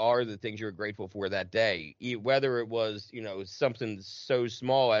be what are the things you're grateful for that day. Whether it was, something so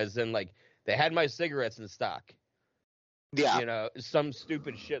small as in they had my cigarettes in stock. Yeah. Some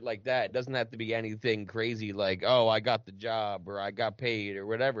stupid shit like that. It doesn't have to be anything crazy like, oh, I got the job or I got paid or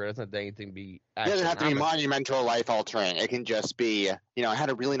whatever. It doesn't have to anything be. It doesn't have to be monumental, life altering. It can just be, I had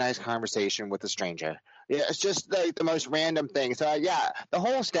a really nice conversation with a stranger. Yeah, it's just the most random thing. So the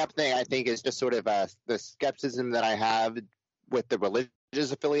whole step thing I think is just sort of the skepticism that I have with the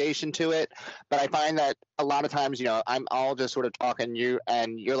religious affiliation to it. But I find that a lot of times, I'm all just sort of talking you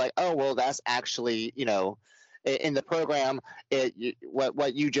and you're like, oh, well, that's actually, in the program,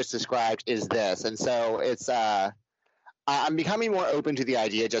 what you just described is this. And so it's I'm becoming more open to the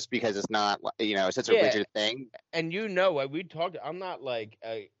idea just because it's not, it's such a rigid thing. And we talked, I'm not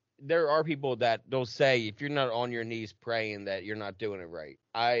there are people that they'll say, if you're not on your knees praying that you're not doing it right.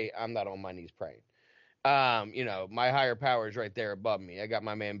 I'm not on my knees praying. My higher power is right there above me. I got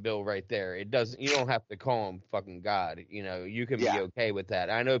my man Bill right there. You don't have to call him fucking God. You can be okay with that.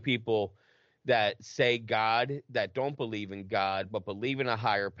 I know people that say God, that don't believe in God, but believe in a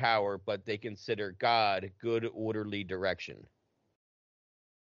higher power, but they consider God good, orderly direction.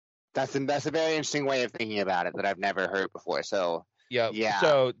 That's a very interesting way of thinking about it that I've never heard before. So yeah.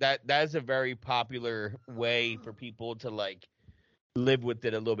 So that's a very popular way for people to live with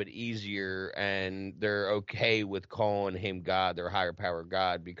it a little bit easier, and they're okay with calling him God, their higher power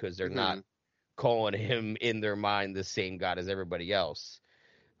God, because they're not calling him in their mind the same God as everybody else.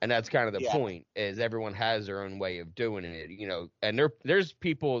 And that's kind of the point, is everyone has their own way of doing it, you know. And there's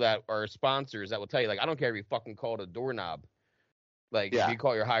people that are sponsors that will tell you, like, I don't care if you fucking call it a doorknob. Like, if you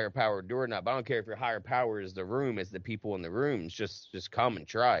call your higher power doorknob, I don't care if your higher power is the room, it's the people in the rooms. Just come and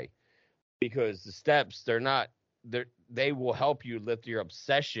try. Because the steps, they will help you lift your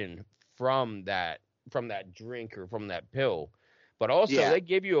obsession from that drink or from that pill. But also they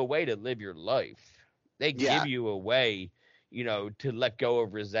give you a way to live your life. They give you a way, you know, to let go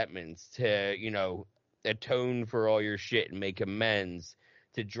of resentments, to, you know, atone for all your shit and make amends,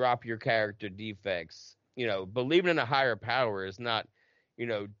 to drop your character defects. You know, believing in a higher power is not, you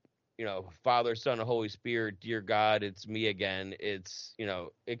know, Father, Son, and Holy Spirit, dear God, it's me again. It's, you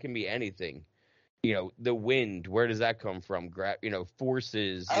know, it can be anything. You know, the wind, where does that come from?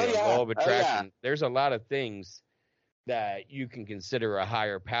 Forces, law of attraction. There's a lot of things that you can consider a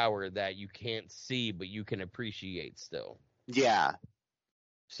higher power that you can't see, but you can appreciate still. Yeah.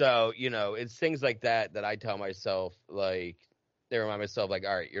 So, you know, it's things like that I tell myself, like, they remind myself, like,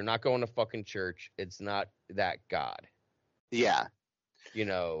 all right, you're not going to fucking church. It's not that God. Yeah. You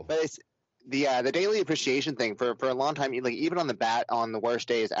know. But it's the daily appreciation thing for a long time, like, even on the worst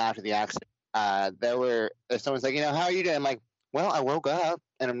days after the accident, someone's like, you know, how are you doing? I'm like, well, I woke up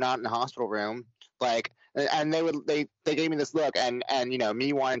and I'm not in the hospital room. Like, and they gave me this look, and you know,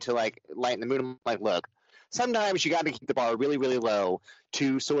 me wanting to, like, lighten the mood. I'm like, look, sometimes you got to keep the bar really, really low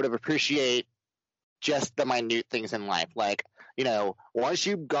to sort of appreciate just the minute things in life. Like, you know, once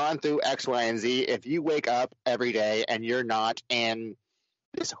you've gone through X, Y, and Z, if you wake up every day and you're not in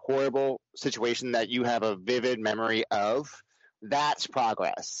this horrible situation that you have a vivid memory of, that's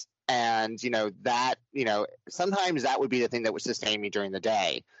progress. And, you know, sometimes that would be the thing that would sustain me during the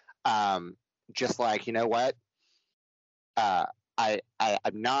day. Just like, you know what? I'm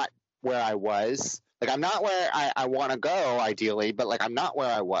not where I was. Like, I'm not where I want to go, ideally, but, like, I'm not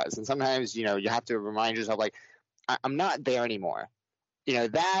where I was. And sometimes, you know, you have to remind yourself, like, I'm not there anymore. You know,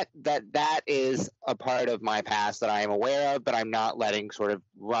 that is a part of my past that I am aware of, but I'm not letting sort of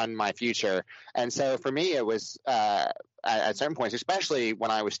run my future. And so for me, it was at certain points, especially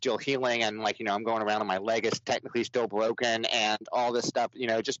when I was still healing and, like, you know, I'm going around and my leg is technically still broken and all this stuff, you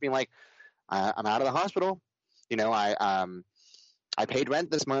know, just being like, I'm out of the hospital. You know, I paid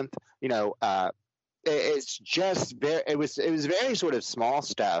rent this month. You know, it's just it was very sort of small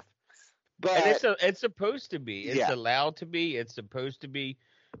stuff. But and it's supposed to be. It's allowed to be. It's supposed to be,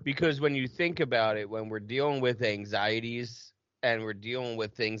 because when you think about it, when we're dealing with anxieties and we're dealing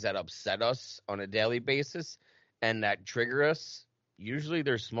with things that upset us on a daily basis and that trigger us, usually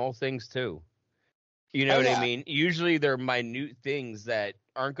they're small things too. You know what I mean? Usually they're minute things that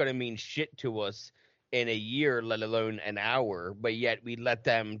aren't going to mean shit to us in a year, let alone an hour, but yet we let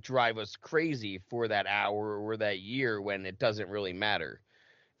them drive us crazy for that hour or that year when it doesn't really matter.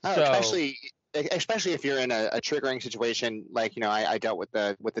 Oh, especially if you're in a triggering situation, like, you know, I dealt with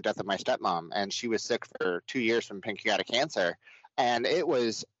the death of my stepmom, and she was sick for 2 years from pancreatic cancer, and it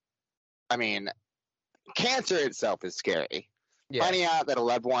was, I mean, cancer itself is scary. Yeah. Finding out that a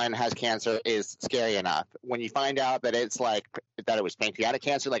loved one has cancer is scary enough. When you find out that it's like that it was pancreatic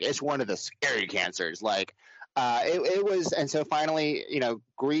cancer, like, it's one of the scary cancers. Like, it was, and so finally, you know,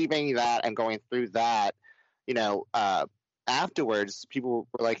 grieving that and going through that, you know, afterwards, people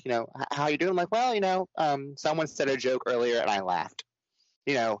were like, you know, how you doing? I'm like, well, you know, someone said a joke earlier and I laughed.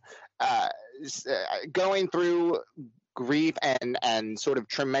 You know, going through grief and sort of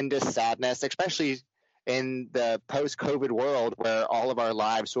tremendous sadness, especially in the post-COVID world where all of our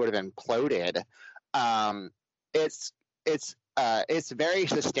lives sort of imploded. It's very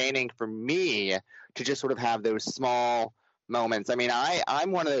sustaining for me to just sort of have those small moments. I mean,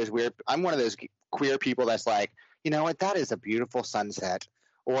 I'm one of those queer people that's like, you know what, that is a beautiful sunset.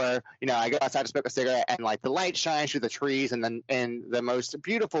 Or, you know, I go outside to smoke a cigarette and, like, the light shines through the trees and then in the most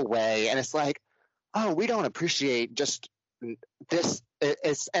beautiful way. And it's like, oh, we don't appreciate just this.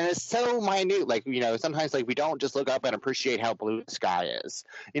 It's so minute. Like, you know, sometimes, like, we don't just look up and appreciate how blue the sky is.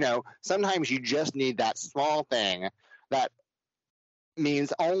 You know, sometimes you just need that small thing that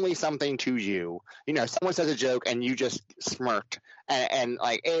means only something to you. You know, someone says a joke and you just smirked, and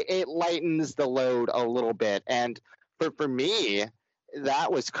like, it lightens the load a little bit. And for me,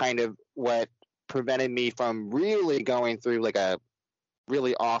 that was kind of what prevented me from really going through, like, a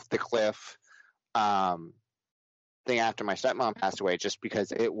really off the cliff thing after my stepmom passed away, just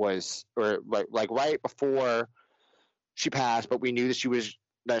because it was, or like right before she passed, but we knew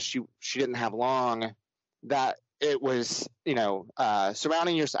that she didn't have long. That it was,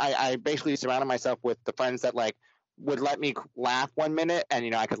 surrounding I basically surrounded myself with the friends that like would let me laugh 1 minute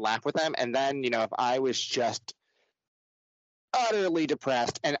and, I could laugh with them. And then, if I was just utterly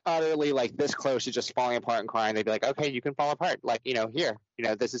depressed and utterly like this close to just falling apart and crying, they'd be like, okay, you can fall apart. Like, here,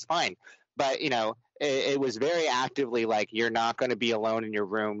 this is fine. But, it was very actively like, you're not going to be alone in your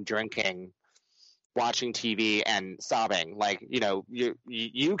room drinking, watching TV and sobbing. Like,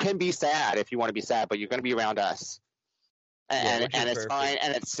 you can be sad if you want to be sad, but you're going to be around us. And it's perfect. Fine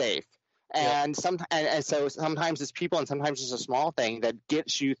and it's safe. And and so sometimes it's people and sometimes it's a small thing that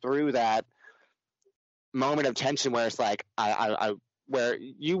gets you through that moment of tension where it's like, where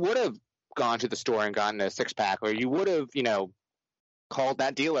you would have gone to the store and gotten a 6-pack, or you would have, called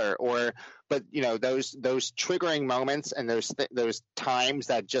that dealer, but those triggering moments and those times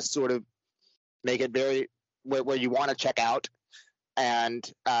that just sort of make it very where you want to check out. And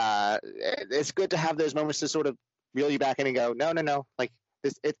it's good to have those moments to sort of reel you back in and go, no, like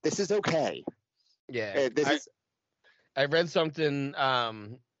this is okay. Yeah. I read something,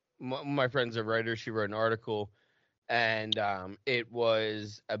 my friend's a writer. She wrote an article, and it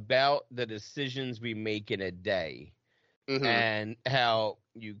was about the decisions we make in a day, and how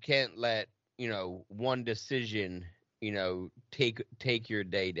you can't let one decision take your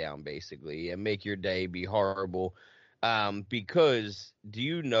day down basically and make your day be horrible. Because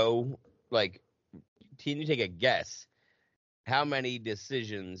can you take a guess how many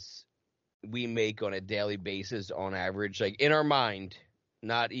decisions we make on a daily basis on average, like in our mind?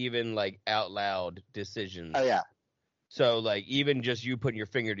 Not even like out loud decisions. Oh yeah. So like even just you putting your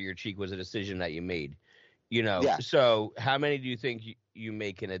finger to your cheek was a decision that you made. Yeah. So how many do you think you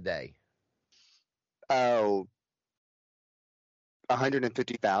make in a day? Oh,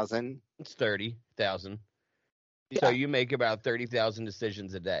 150,000. It's 30,000. Yeah. So you make about 30,000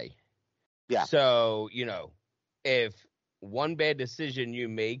 decisions a day. Yeah. So if one bad decision you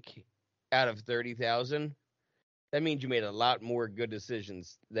make out of 30,000. That means you made a lot more good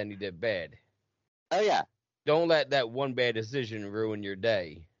decisions than you did bad. Oh, yeah. Don't let that one bad decision ruin your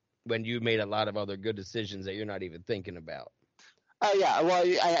day when you made a lot of other good decisions that you're not even thinking about. Oh, yeah. Well,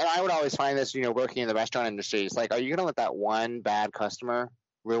 I would always find this, working in the restaurant industry. It's like, are you going to let that one bad customer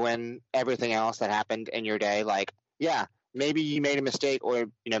ruin everything else that happened in your day? Like, yeah, maybe you made a mistake, or,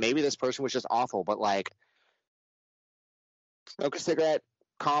 maybe this person was just awful, but like, smoke a cigarette,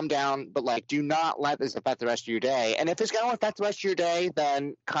 calm down, but like, do not let this affect the rest of your day. And if it's going to affect the rest of your day,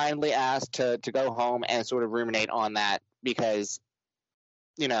 then kindly ask to go home and sort of ruminate on that, because,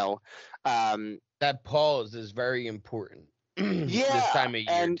 that pause is very important. Yeah, this time of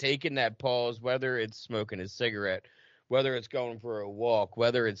year, taking that pause, whether it's smoking a cigarette, whether it's going for a walk,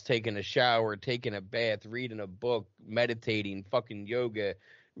 whether it's taking a shower, taking a bath, reading a book, meditating, fucking yoga,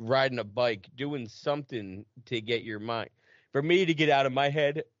 riding a bike, doing something to get your mind. For me to get out of my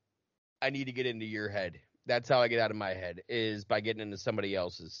head, I need to get into your head. That's how I get out of my head, is by getting into somebody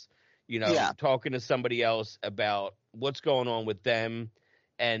else's. Talking to somebody else about what's going on with them,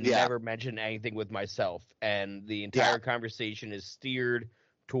 and never mention anything with myself. And the entire conversation is steered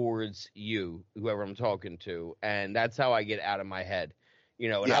towards you, whoever I'm talking to. And that's how I get out of my head.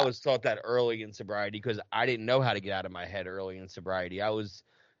 And I was taught that early in sobriety, because I didn't know how to get out of my head early in sobriety. I was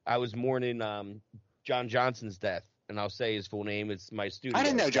mourning John Johnson's death. And I'll say his full name. It's my student. I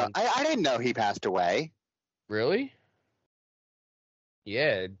didn't know John. I didn't know he passed away. Really?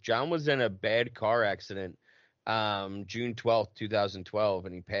 Yeah, John was in a bad car accident, June 12th, 2012,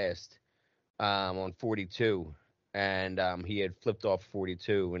 and he passed on 42. And he had flipped off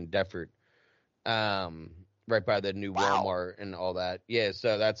 42 in Deptford, right by the new Walmart and all that. Yeah,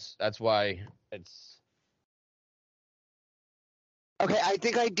 so that's why it's. Okay, I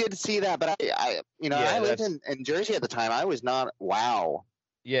think I did see that, but I lived in Jersey at the time. I was not. Wow.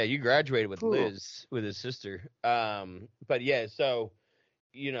 Yeah, you graduated with Liz, with his sister. But yeah, so,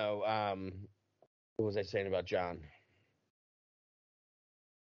 what was I saying about John?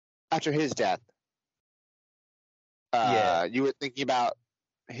 After his death. You were thinking about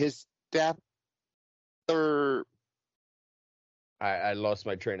his death, or I lost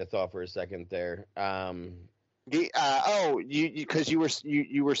my train of thought for a second there. Because you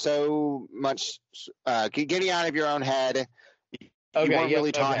were so much getting out of your own head. You weren't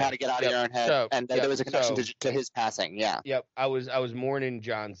really taught how to get out of your own head, and there was a connection to his passing. Yeah. Yep. I was mourning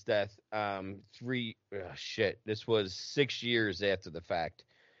John's death. This was 6 years after the fact.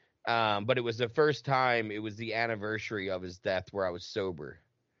 But it was the first time. It was the anniversary of his death where I was sober.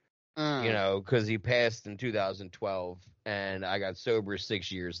 Because he passed in 2012, and I got sober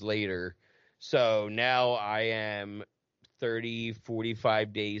 6 years later. So now I am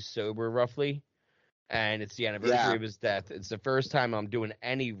 45 days sober, roughly. and it's the anniversary of his death. It's the first time I'm doing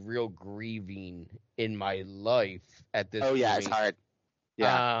any real grieving in my life at this point. Oh yeah, it's hard.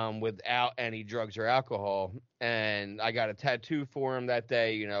 Yeah. Without any drugs or alcohol. And I got a tattoo for him that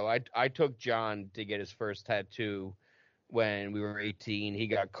day. You know, I took John to get his first tattoo when we were 18. He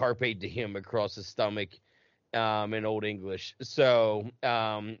got Carpe Diem across his stomach in Old English. So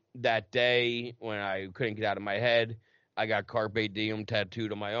that day when I couldn't get out of my head, I got Carpe Diem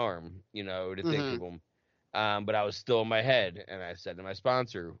tattooed on my arm, you know, to think of him. But I was still in my head, and I said to my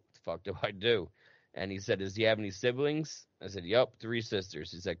sponsor, what the fuck do I do? And he said, does he have any siblings? I said, yep, 3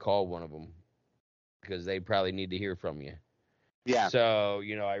 sisters. He said, call one of them because they probably need to hear from you. Yeah. So,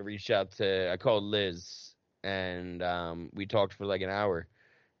 you know, I called Liz, and we talked for like an hour,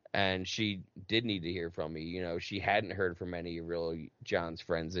 and she did need to hear from me. You know, she hadn't heard from any of really John's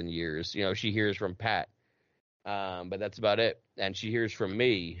friends in years. You know, she hears from Pat, but that's about it. And she hears from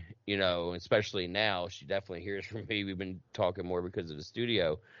me, you know, especially now. She definitely hears from me. We've been talking more because of the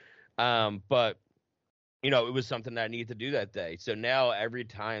studio. But you know, it was something that I needed to do that day. So now every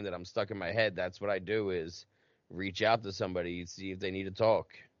time that I'm stuck in my head, that's what I do is reach out to somebody, see if they need to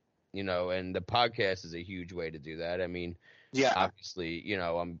talk, you know, and the podcast is a huge way to do that. I mean, obviously, you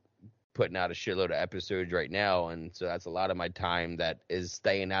know, I'm putting out a shitload of episodes right now. And so that's a lot of my time that is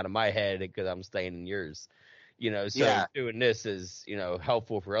staying out of my head because I'm staying in yours, you know, so doing this is, you know,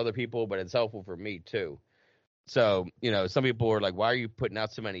 helpful for other people, but it's helpful for me too. So, you know, some people are like, why are you putting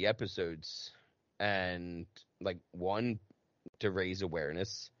out so many episodes? And like, one, to raise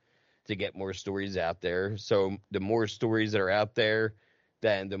awareness, to get more stories out there. So the more stories that are out there,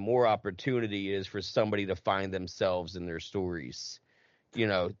 then the more opportunity is for somebody to find themselves in their stories. You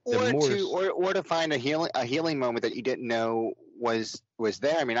know, or to find a healing moment that you didn't know was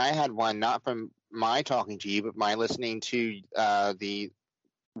there. I mean, I had one not from my talking to you, but my listening to the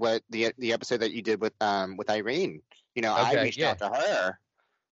episode that you did with Irene. You know, I reached out to her.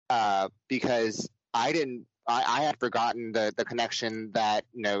 Because I had forgotten the connection that,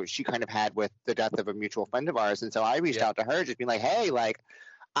 you know, she kind of had with the death of a mutual friend of ours. And so I reached out to her just being like, hey, like,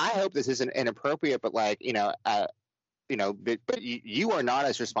 I hope this isn't inappropriate, but like, you know, but you are not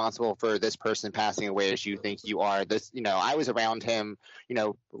as responsible for this person passing away as you think you are. This, you know, I was around him, you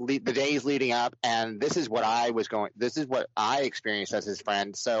know, the days leading up, and this is what I experienced as his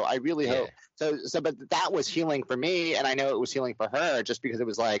friend. So I really hope but that was healing for me, and I know it was healing for her, just because it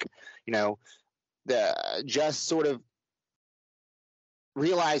was like, you know, just sort of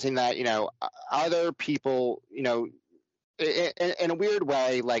realizing that, you know, other people, you know, in a weird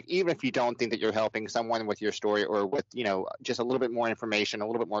way, like, even if you don't think that you're helping someone with your story or with, you know, just a little bit more information, a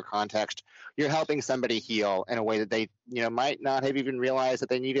little bit more context, you're helping somebody heal in a way that they, you know, might not have even realized that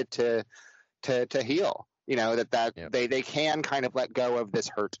they needed to heal. You know, they can kind of let go of this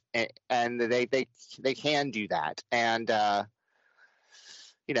hurt, and they can do that. And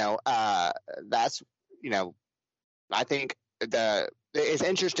you know, that's, you know, I think it's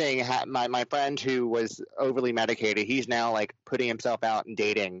interesting. My friend who was overly medicated, he's now like putting himself out and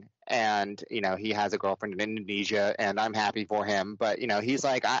dating, and, you know, he has a girlfriend in Indonesia, and I'm happy for him. But, you know, he's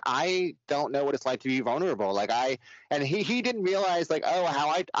like, I don't know what it's like to be vulnerable. Like, he didn't realize, like, oh,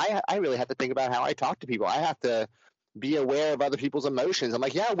 how I really have to think about how I talk to people. I have to be aware of other people's emotions. I'm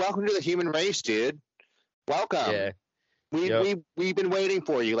like, yeah, welcome to the human race, dude. Welcome. Yeah. We've been waiting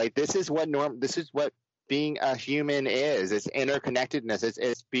for you. Like, this is what being a human is. It's interconnectedness.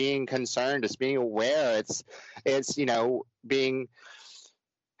 It's being concerned. It's being aware. It's, you know, being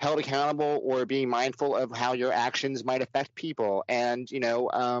held accountable or being mindful of how your actions might affect people. And, you know,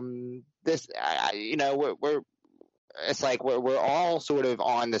 you know, it's like we're all sort of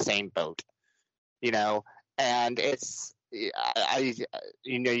on the same boat, you know, and it's, you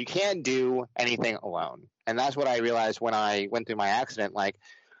know, you can't do anything alone. And that's what I realized when I went through my accident. Like,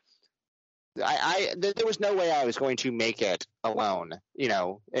 there was no way I was going to make it alone, you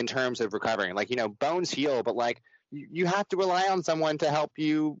know, in terms of recovering. Like, you know, bones heal, but like, you have to rely on someone to help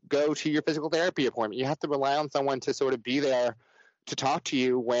you go to your physical therapy appointment. You have to rely on someone to sort of be there to talk to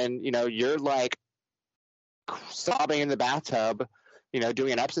you when, you know, you're like sobbing in the bathtub, you know,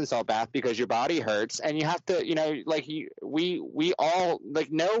 doing an Epsom salt bath because your body hurts. And you have to, you know, like, we all, like,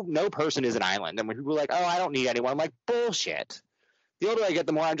 no person is an island. And when people are like, oh, I don't need anyone, I'm like, bullshit. The older I get,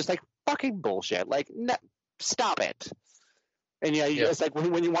 the more I'm just like, fucking bullshit. Like, no, stop it. And, you know, it's like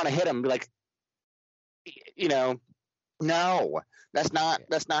when you want to hit them, be like, you know, no, that's not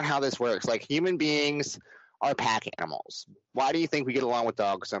how this works. Like, human beings are pack animals. Why do you think we get along with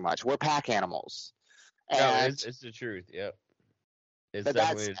dogs so much? We're pack animals. And no, it's the truth. Yep. It's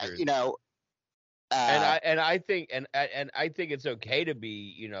definitely the truth. You know, and I think it's okay to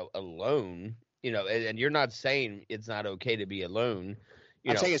be, you know, alone. you know, and you're not saying it's not okay to be alone.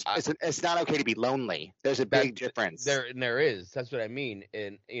 I'm saying it's not okay to be lonely. There's a big difference. There is. That's what I mean.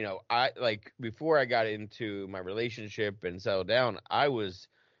 And, you know, I like before I got into my relationship and settled down, I was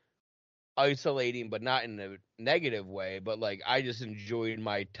isolating, but not in a negative way. But like I just enjoyed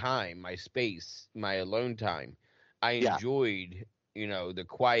my time, my space, my alone time. I enjoyed, you know, the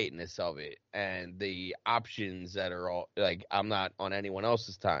quietness of it and the options that are all like I'm not on anyone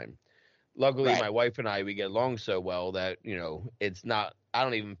else's time. Luckily, my wife and I, we get along so well that, you know, it's not, I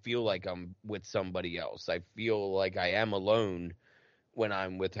don't even feel like I'm with somebody else. I feel like I am alone when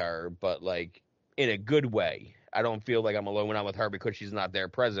I'm with her, but like in a good way. I don't feel like I'm alone when I'm with her because she's not there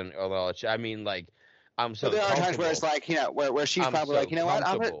present. Although, I mean, like, I'm so. But there are times where it's like, you know, where she's probably like, you know what,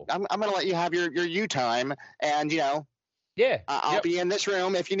 I'm gonna let you have your you time, and you know, I'll be in this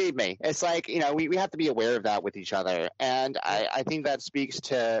room if you need me. It's like, you know, we have to be aware of that with each other, and I think that speaks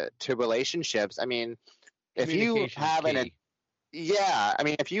to relationships. I mean, if you have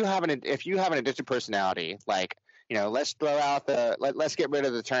if you have an addictive personality, like, you know, let's throw out let's get rid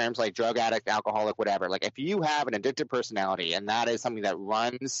of the terms like drug addict, alcoholic, whatever. Like if you have an addictive personality and that is something that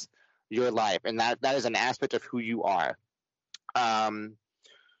runs your life and that is an aspect of who you are,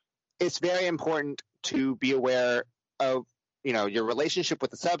 it's very important to be aware of, you know, your relationship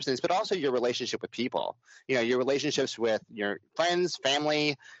with the substance, but also your relationship with people, you know, your relationships with your friends,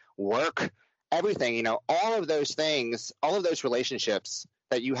 family, work, everything, you know, all of those things, all of those relationships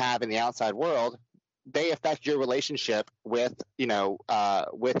that you have in the outside world, they affect your relationship with, you know,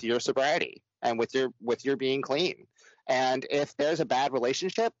 with your sobriety and with your being clean. And if there's a bad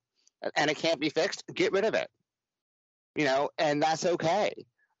relationship and it can't be fixed, get rid of it, you know, and that's okay.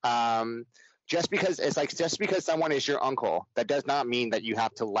 Just because someone is your uncle, that does not mean that you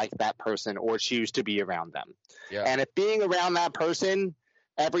have to like that person or choose to be around them. Yeah. And if being around that person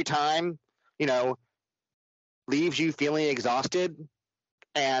every time, you know, leaves you feeling exhausted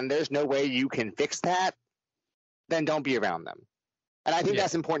and there's no way you can fix that, then don't be around them. And I think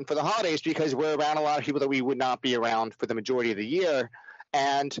that's important for the holidays because we're around a lot of people that we would not be around for the majority of the year.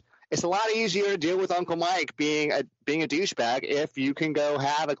 And it's a lot easier to deal with Uncle Mike being a douchebag if you can go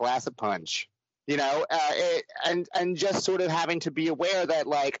have a glass of punch, you know, and just sort of having to be aware that,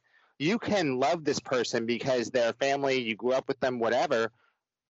 like, you can love this person because they're family, you grew up with them, whatever,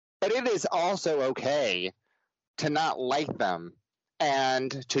 but it is also okay to not like them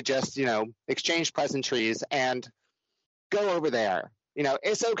and to just, you know, exchange pleasantries and go over there. You know,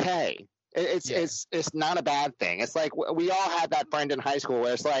 it's okay. It's not a bad thing. It's like we all had that friend in high school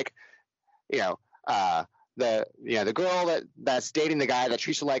where it's like, you know, the girl that's dating the guy that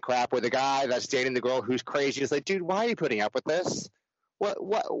treats her like crap, or the guy that's dating the girl who's crazy. It's like, dude, why are you putting up with this?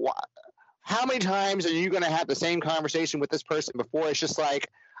 What? How many times are you going to have the same conversation with this person before it's just like,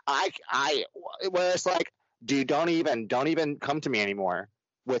 where it's like, dude, don't even come to me anymore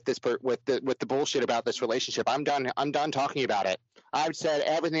with this with the bullshit about this relationship. I'm done talking about it. I've said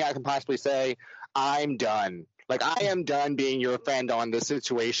everything I can possibly say. I'm done. Like, I am done being your friend on this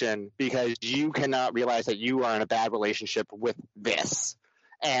situation because you cannot realize that you are in a bad relationship with this.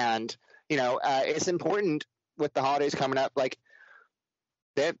 And, you know, it's important with the holidays coming up, like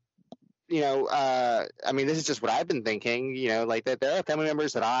that, you know, I mean, this is just what I've been thinking, you know, like that there are family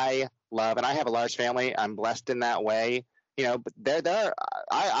members that I love, and I have a large family. I'm blessed in that way, you know, but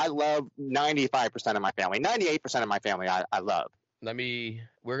I love 95% of my family, 98% of my family I love.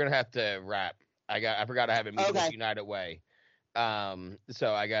 We're going to have to wrap. I forgot I have a meeting with United Way.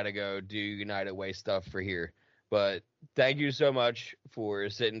 So I got to go do United Way stuff for here. But thank you so much for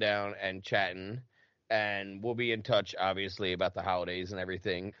sitting down and chatting. And we'll be in touch, obviously, about the holidays and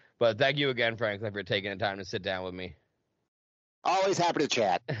everything. But thank you again, Franklin, for taking the time to sit down with me. Always happy to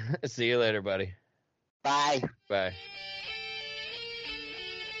chat. See you later, buddy. Bye. Bye.